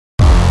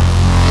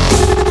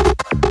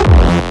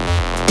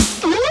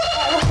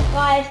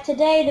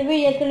today the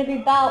video is going to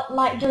be about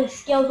like doing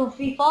skills on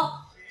FIFA.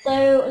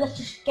 So let's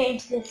just get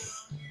into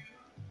this.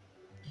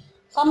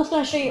 So I'm just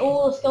going to show you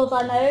all the skills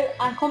I know,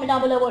 and comment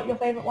down below what your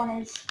favourite one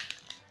is.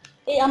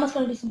 I'm just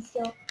going to do some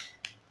skills.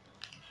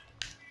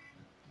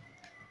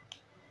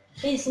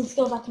 These are some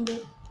skills I can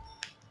do.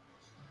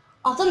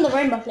 I've done the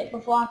rainbow flick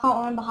before, I can't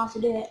remember how to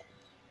do it.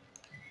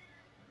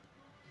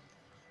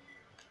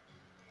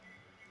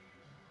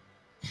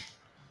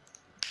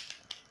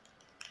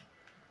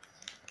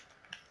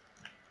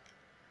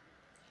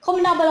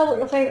 Comment down below what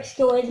your favourite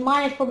skill is.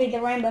 Mine is probably the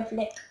rainbow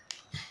flick.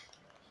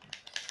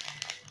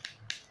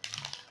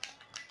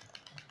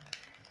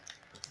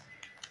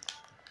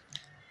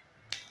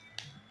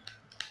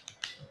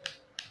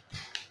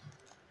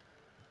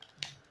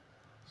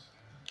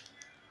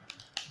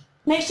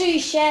 Make sure you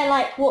share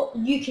like what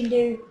you can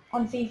do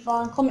on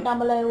FIFA and comment down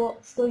below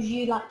what skills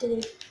you like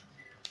to do.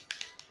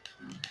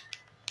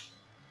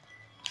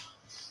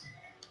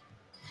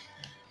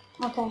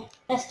 Okay,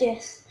 let's do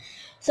this.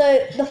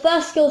 So the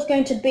first skill is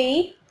going to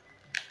be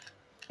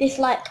this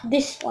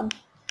one.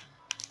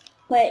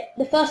 Wait,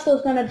 the first skill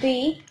is going to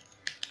be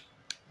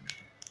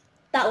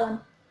that one.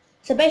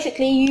 So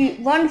basically you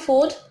run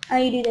forward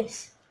and you do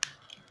this.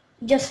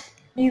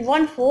 You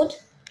run forward.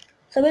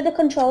 So with the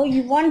control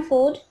you run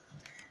forward,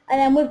 and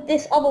then with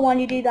this other one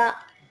you do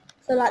that.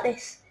 So like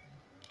this,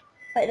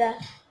 right there.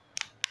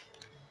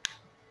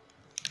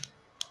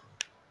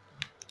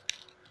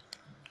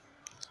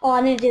 Oh,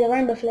 I need to do the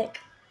rainbow flick.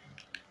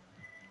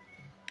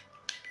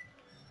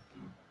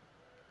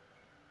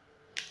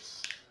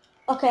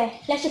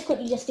 Okay, let's just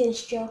quickly do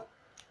this drill.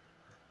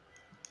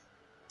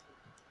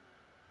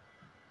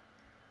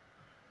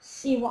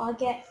 See what I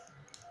get.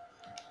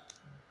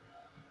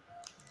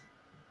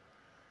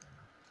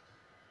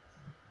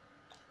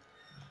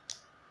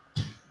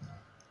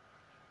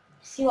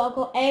 See what I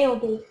got, A or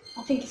B?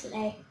 I think it's an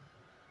A.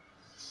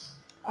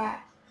 Alright.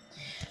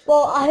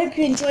 Well, I hope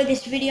you enjoyed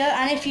this video,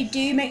 and if you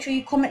do, make sure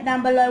you comment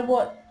down below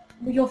what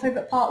your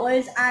favourite part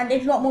was, and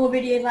if you want more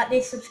videos like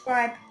this,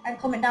 subscribe and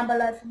comment down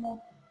below for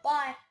more.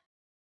 Bye!